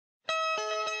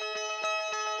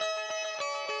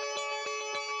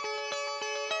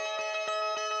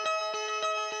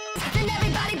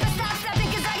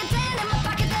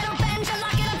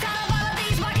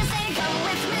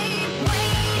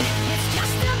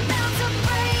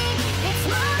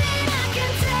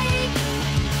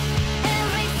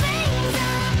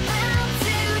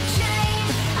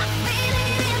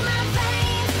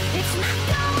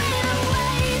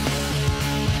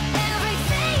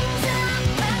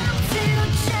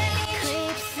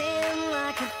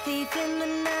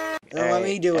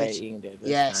me do it. You can do it this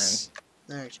Yes.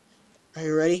 time. Alright. Are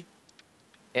you ready?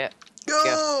 Yeah.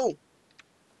 Go!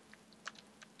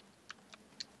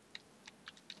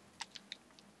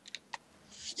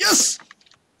 Yes!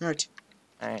 Alright.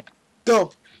 Alright.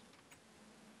 Go!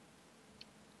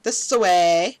 This is the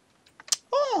way.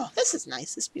 Oh, this is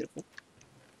nice. This is beautiful.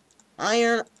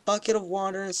 Iron, bucket of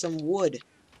water, and some wood.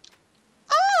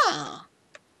 Ah!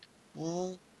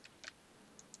 Well...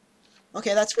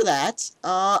 Okay, that's for that.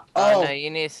 Oh, oh. no, you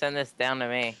need to send this down to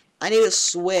me. I need a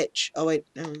switch. Oh, wait,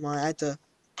 never mind. I have to...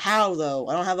 How, though?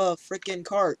 I don't have a freaking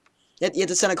cart. You have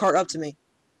to send a cart up to me.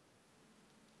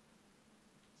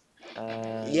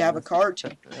 You have a cart?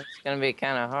 That's gonna be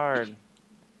kind of hard,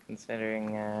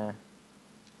 considering, I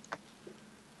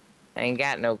ain't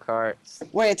got no carts.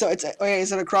 Wait, so wait,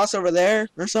 is it across over there?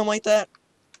 Or something like that?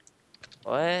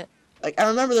 What? Like, I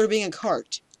remember there being a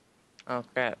cart. Oh,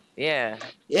 crap. Yeah.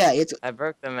 Yeah, it's... I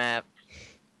broke the map.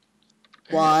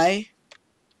 Why?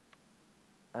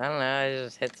 I don't know, I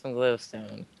just hit some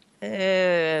glowstone.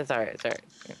 It's alright, it's alright.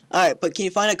 Alright, but can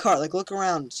you find a cart? Like, look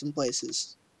around some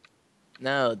places.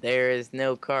 No, there is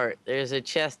no cart. There's a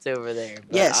chest over there,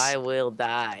 but Yes. I will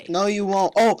die. No, you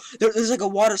won't. Oh, there's like a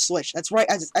water switch. That's right.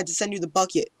 I had to send you the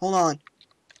bucket. Hold on.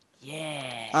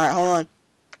 Yeah. Alright, hold on.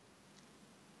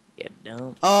 You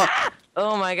don't. Oh. Ah!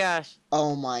 Oh my gosh.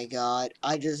 Oh my god.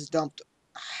 I just dumped...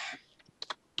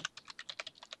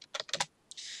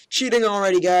 Cheating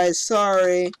already, guys.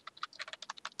 Sorry.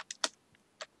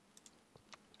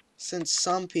 Since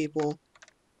some people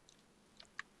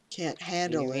can't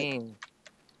handle What do you it. mean?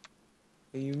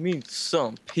 What do you mean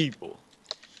some people?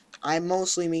 I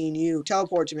mostly mean you.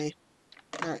 Teleport to me.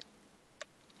 Alright.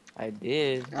 I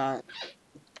did. Alright.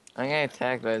 I'm getting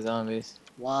attacked by zombies.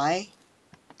 Why?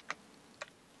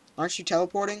 Aren't you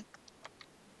teleporting?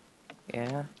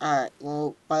 Yeah. Alright,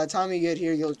 well, by the time you get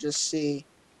here, you'll just see.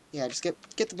 Yeah, just get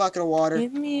the bucket of water.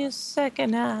 Give me a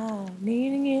second, I need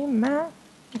to get my...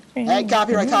 Hey,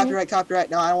 copyright.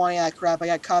 No, I don't want any of that crap. I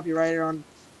got copyrighted on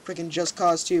freaking Just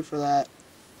Cause 2 for that.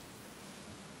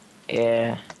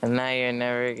 Yeah, and now you're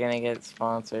never gonna get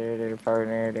sponsored or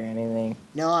partnered or anything.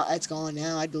 No, it's gone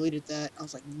now. I deleted that. I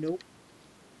was like, nope.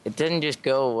 It didn't just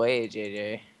go away,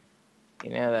 JJ. You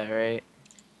know that, right?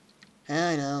 Yeah,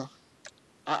 I know.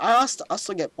 I'll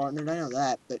still get partnered. I know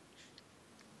that, but...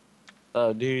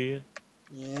 Oh, do you?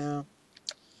 Yeah.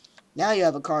 Now you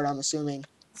have a card, I'm assuming.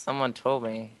 Someone told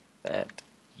me that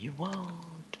you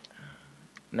won't.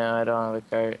 No, I don't have a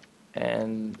cart,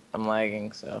 and I'm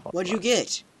lagging, so... What'd you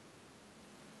get?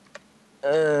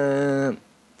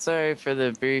 Sorry for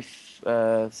the brief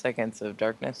seconds of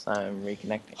darkness. I'm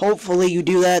reconnecting. Hopefully you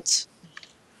do that.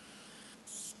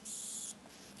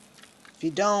 If you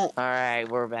don't, Alright,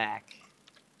 we're back.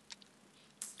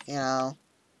 you know,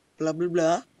 blah, blah,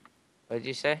 blah. What'd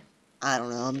you say? I don't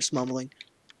know, I'm just mumbling.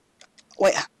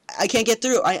 Wait, I can't get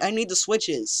through. I need the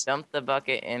switches. Dump the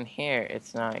bucket in here.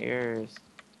 It's not yours.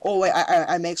 Oh, wait,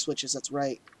 I make switches, that's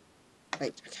right.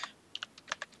 Wait.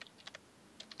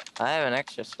 I have an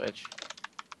extra switch.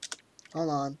 Hold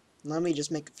on. Let me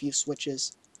just make a few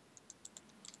switches.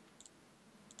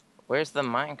 Where's the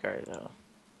minecart, though?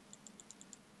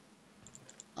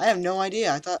 I have no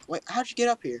idea. I thought... Wait, how'd you get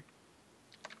up here?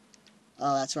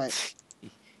 Oh, that's right.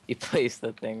 You placed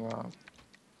the thing wrong.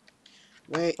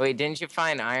 Wait. Wait, didn't you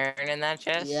find iron in that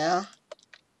chest? Yeah?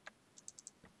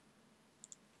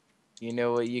 You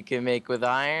know what you can make with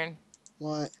iron?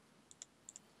 What?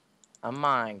 A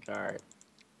minecart.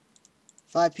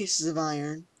 5 pieces of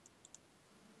iron.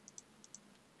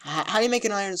 How do you make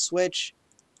an iron switch?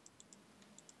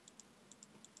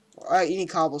 Alright, you need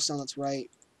cobblestone, that's right.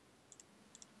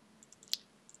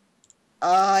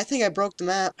 I think I broke the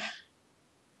map.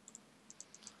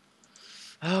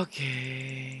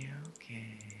 Okay.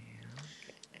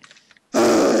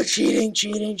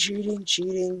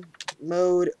 Cheating.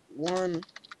 Mode 1.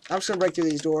 I'm just gonna break through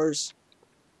these doors.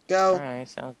 Go. Alright,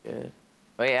 sounds good.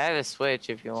 Wait, I have a switch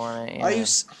if you want it. Are you...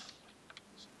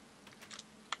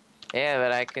 Yeah,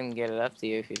 but I couldn't get it up to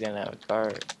you if you didn't have a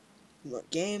card. Look,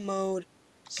 game mode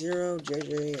 0,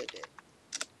 JJ.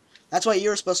 That's why you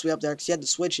were supposed to be up there, because you had the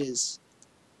switches.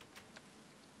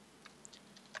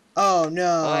 Oh,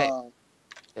 no.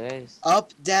 Oh,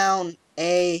 Up, down,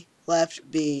 A, left,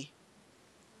 B.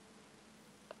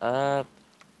 Up,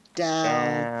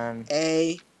 down,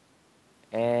 A,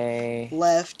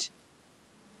 left,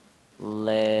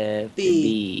 B.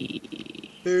 B.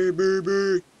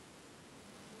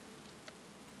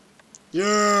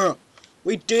 Yeah,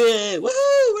 we did it.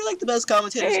 Woohoo! We're like the best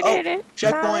commentators. We did it.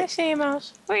 Checkpoint.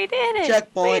 We did it.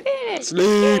 Checkpoint. We did it.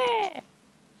 Sleep. Yeah.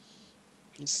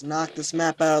 Let's knock this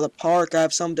map out of the park. I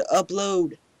have something to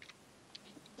upload.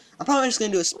 I'm probably just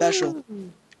gonna do a special.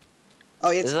 Woo. Oh,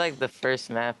 This it's is like the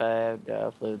first map I have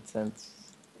to upload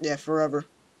yeah, forever.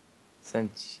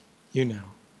 since you know.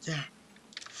 Yeah.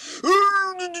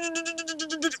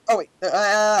 Oh wait.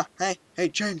 Hey,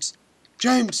 James.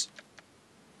 James.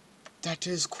 That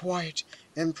is quite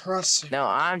impressive. No,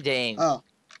 I'm James. Oh.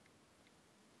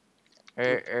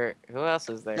 Who else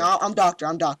is there? No, I'm Doctor.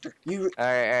 I'm Doctor. You.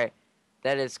 Alright.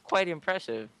 That is quite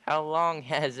impressive. How long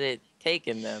has it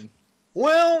taken them?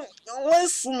 Well,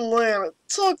 listen, man. It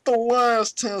took the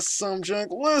last test subject.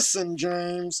 Listen,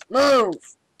 James. Move.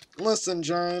 Listen,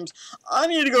 James. I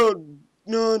need to go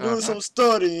do Uh-huh. some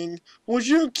studying. Would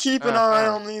you keep an eye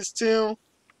Uh-huh. on these two?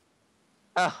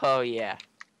 Oh, yeah.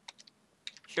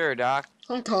 Sure, Doc.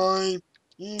 Okay.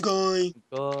 Okay.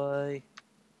 Boy.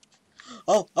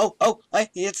 Oh. Hey,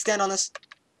 you have to stand on this.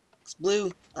 It's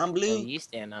blue. I'm Oh, blue. you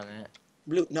stand on that.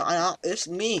 Blue. No, it's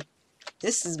me.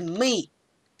 This is me.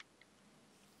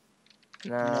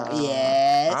 No, No.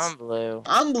 yes. I'm blue.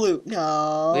 I'm blue. We No.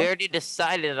 already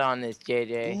decided on this,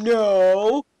 JJ.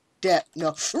 No.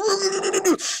 No.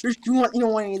 You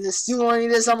don't want any of this. You don't want any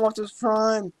of this. I'm off to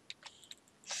fun.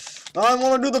 I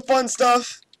want to do the fun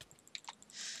stuff.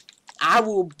 I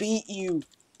will beat you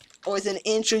within an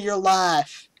inch of your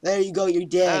life. There you go. You're That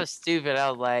dead. was stupid. I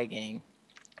was lagging.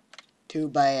 Too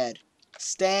bad.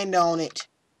 Stand on it.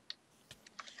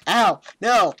 Ow!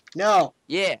 No! No!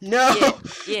 Yeah. No!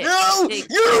 Yeah. No! Take,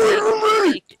 Get away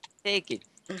from me! Take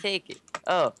it.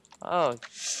 Oh. Yeah,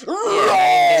 No! not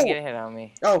even gonna get a hit on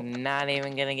me. Oh. Not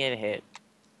even gonna get a hit.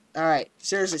 Alright,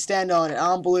 seriously, stand on it.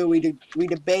 I'm blue. We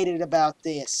debated about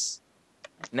this.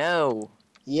 No.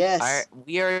 Yes.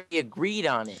 We already agreed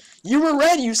on it. You were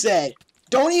red, you said.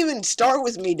 Don't even start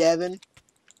with me, Devin.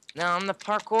 No, I'm the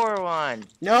parkour one.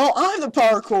 No, I'm the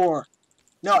parkour.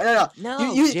 No. No,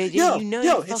 JJ, no, you know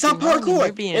no, you're it's not fucking wrong and parkour.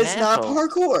 you're being an It's not asshole.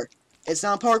 parkour. It's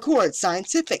not parkour. It's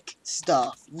scientific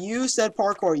stuff. You said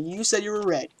parkour. You said you were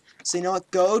red. So you know what?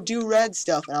 Go do red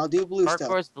stuff, and I'll do blue stuff.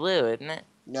 Parkour's blue, isn't it?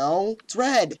 No, it's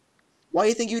red. Why do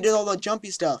you think you did all the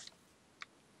jumpy stuff?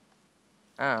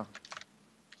 Oh.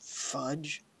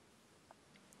 Fudge.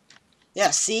 Yeah,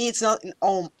 see, it's not.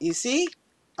 Oh, you see?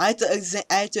 I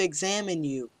have to examine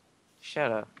you.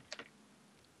 Shut up.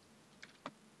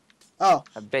 Oh,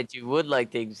 I bet you would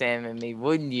like to examine me,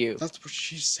 wouldn't you? that's what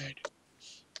she said.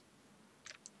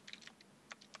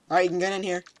 Alright, you can get in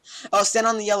here. Oh, stand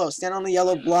on the yellow. Stand on the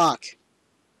yellow block.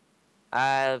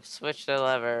 I've switched the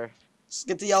lever. Just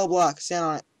get the yellow block. Stand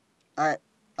on it.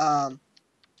 Alright.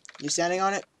 You standing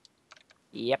on it?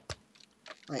 Yep.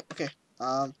 Right, okay.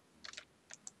 Oh,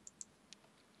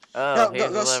 No,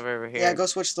 here's the lever over here. Yeah, go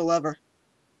switch the lever.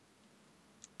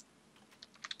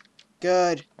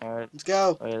 Good. Alright, Let's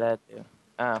go. what did that do?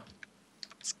 Oh.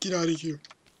 Let's get out of here.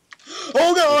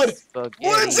 Oh god!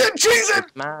 What is it? Cheese it!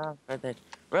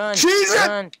 Run! Cheese it!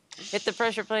 Run! Hit the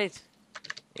pressure plates!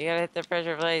 You gotta hit the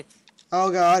pressure plates.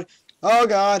 Oh god. Oh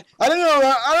god. I didn't know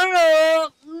that. I didn't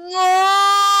know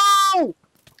that. No!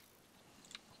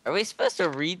 Are we supposed to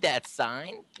read that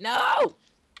sign? No!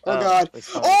 Oh god.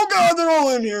 Oh god, they're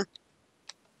all in here.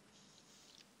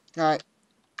 Alright.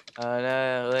 Oh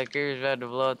no, Licker's about to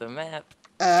blow up the map.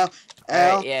 Ow. Ow.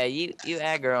 Alright, yeah, you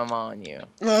aggro them on you.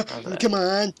 Come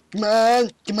on. Come on.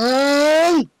 Come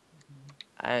on!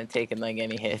 I haven't taken like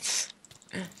any hits.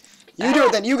 You do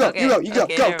it then. You go. Okay, You go. You go.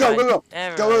 okay, Go. never Go. mind. Go. Go.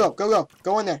 Never Go. mind. Go. Go. Go.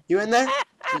 Go in there. You in there?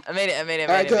 I made it.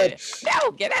 Alright, good.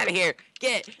 No, get out of here.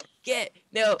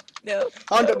 No.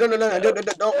 Oh, no.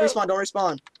 Don't respawn. Don't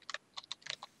respawn.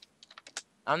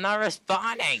 I'm not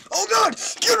responding. Oh god!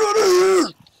 Get out of here!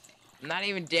 I'm not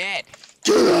even dead.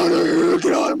 Get out of here!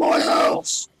 Get out of my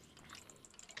house!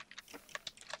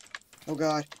 Oh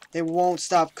god, they won't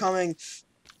stop coming.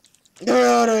 Get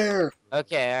out of here!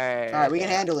 Okay, alright. Alright, we can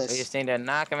handle this. We just need to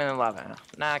knock him in the lava.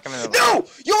 Knock him in the lava. No!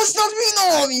 You're supposed to be in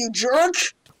the lava, you jerk!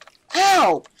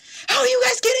 How? How are you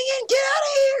guys getting in? Get out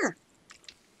of here!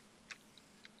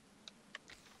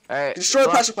 Alright. Destroy the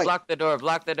pressure plate. Block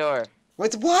the door.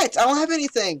 With what? I don't have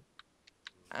anything.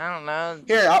 I don't know.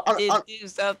 Here, I'll do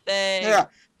something. here.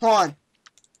 Hold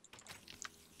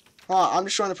on. I'm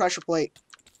destroying the pressure plate.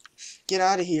 Get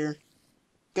out of here.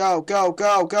 Go.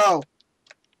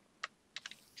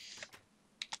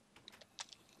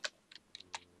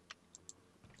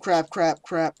 Crap.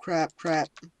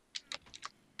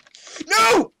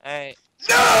 No! Alright.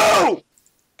 No!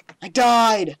 I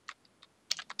died.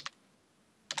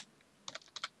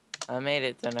 I made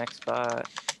it to the next spot.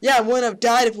 Yeah, I wouldn't have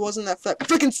died if it wasn't that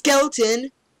freaking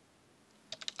skeleton.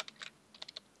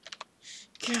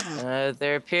 God.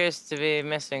 There appears to be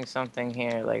missing something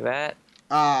here, like that.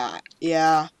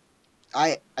 Yeah.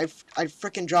 I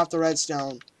freaking dropped the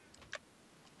redstone.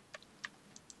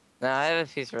 No, I have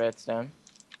a piece of redstone.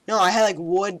 No, I had like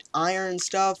wood, iron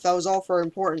stuff. That was all for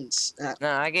importance. And I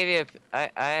No, I gave you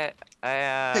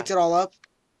picked it all up.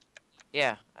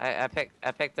 yeah, I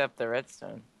picked up the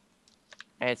redstone.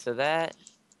 Alright, so that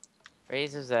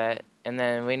raises that, and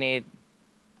then we need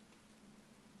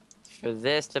for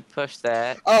this to push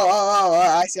that. Oh,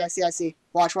 I see.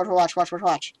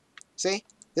 Watch. See?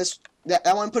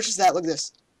 That one pushes that. Look at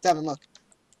this. Devin, look.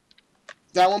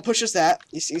 That one pushes that.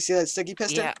 You see that sticky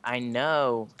piston? Yeah, I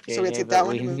know, So we have to JJ, get that but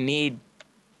one we to move.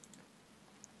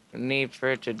 need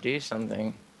for it to do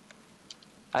something.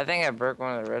 I think I broke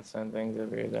one of the redstone things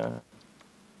over here though.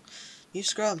 You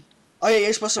scrub. Oh yeah,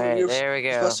 you're supposed to. Alright, there we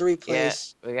You're supposed go. to Yeah,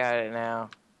 replace. we got it now.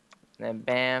 And then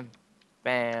bam,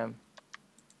 bam.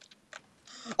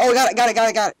 Oh, we got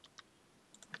it.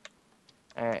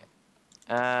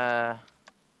 Alright.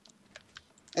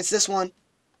 It's this one.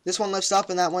 This one lifts up,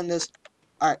 and that one does.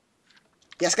 All right.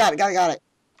 Yes, got it. Alright, Alright.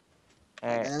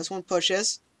 and this one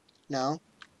pushes. No.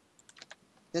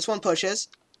 This one pushes.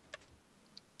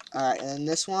 Alright, and then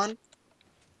this one.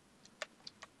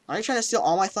 Are you trying to steal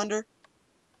all my thunder?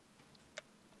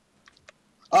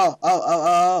 Oh.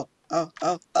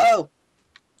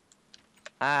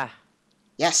 Ah.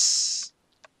 Yes.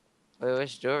 Wait,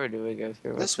 which door do we go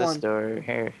through? What's This one. this door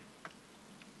here?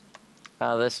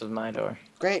 Oh, this was my door.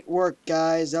 Great work,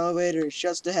 guys. Elevator is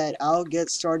just ahead. I'll get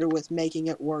started with making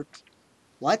it work.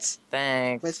 What?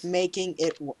 Thanks. With making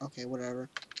it work. Okay, whatever.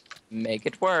 Make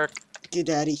it work. Get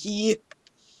out of here.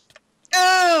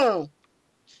 Oh!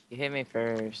 You hit me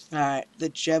first. Alright, the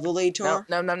Jevelator.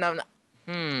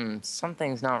 No.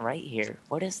 Something's not right here.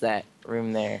 What is that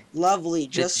room there? Lovely,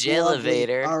 just lovely.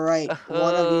 Jelevator. Alright, Oh.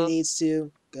 one of you needs to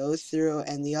go through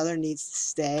and the other needs to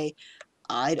stay.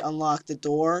 I'd unlock the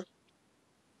door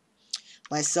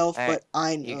myself, Alright, but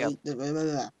I you know. go.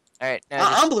 Alright, no,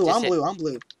 I'm blue. just I'm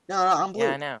blue. No, I'm blue.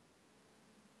 Yeah, I know.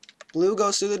 Blue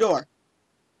goes through the door.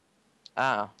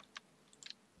 Oh.